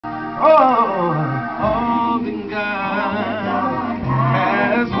all that God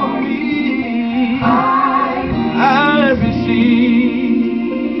has for me, I receive.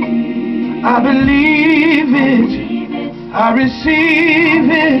 I believe it. I receive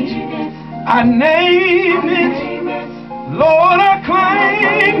it. I name it. Lord, I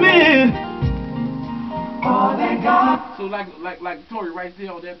claim it. All that God. So like Torry right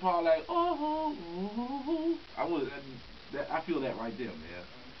there on that part, like I feel that right there, man.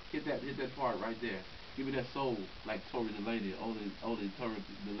 Hit that part right there. Give me that soul like Torry Dulaney, only Torry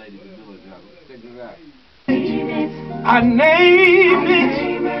Dulaney can do it. Check this out. I name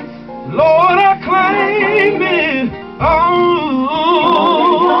it, Lord, I claim it. Oh,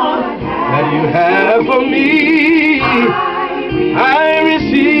 that you have for me, I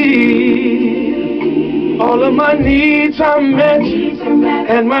receive. All of my needs are met,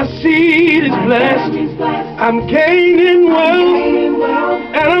 and my seed is blessed. I'm gaining wealth,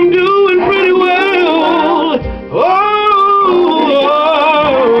 and I'm doing pretty well.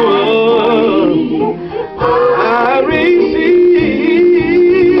 I receive.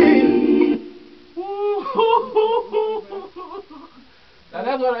 Now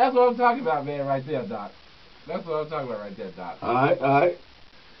that's what I'm talking about, man, right there, Doc. That's what I'm talking about right there, Doc. All right.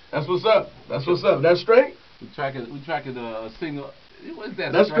 That's what's up. That's straight. We tracking a single. What's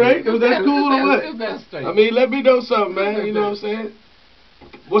that? That's straight. Is that cool or what? Is that straight? I mean, let me know something, man. You know what I'm saying?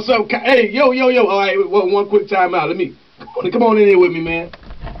 What's up? Hey, yo. All right, one quick time out. Come on in here with me, man.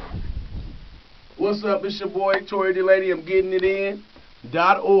 What's up? It's your boy Torry Dulaney. I'm getting it in.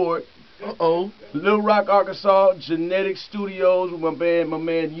 .org. Little Rock, Arkansas, Genetic Studios with my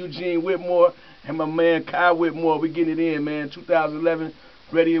man Eugene Whitmore and my man Kyle Whitmore. We getting it in, man. 2011,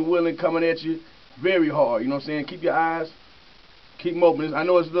 ready and willing, coming at you very hard. You know what I'm saying? Keep your eyes, keep them open. I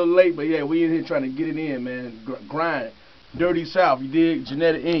know it's a little late, but yeah, we in here trying to get it in, man. Grind. Dirty South, you dig?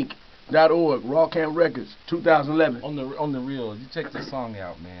 Genetic Inc.org, Raw Camp Records, 2011. On the real, you check this song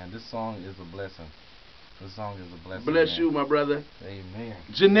out, man. This song is a blessing. This song is a blessing. Bless man. you, my brother. Amen.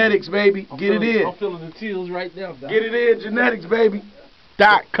 Genetics, baby. Get it in. I'm feeling the chills right now. Doc. Get it in, Genetics, baby.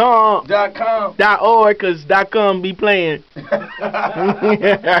 .com. .org, cause .com be playing. All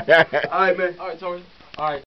right, man. All right, Torry. All right.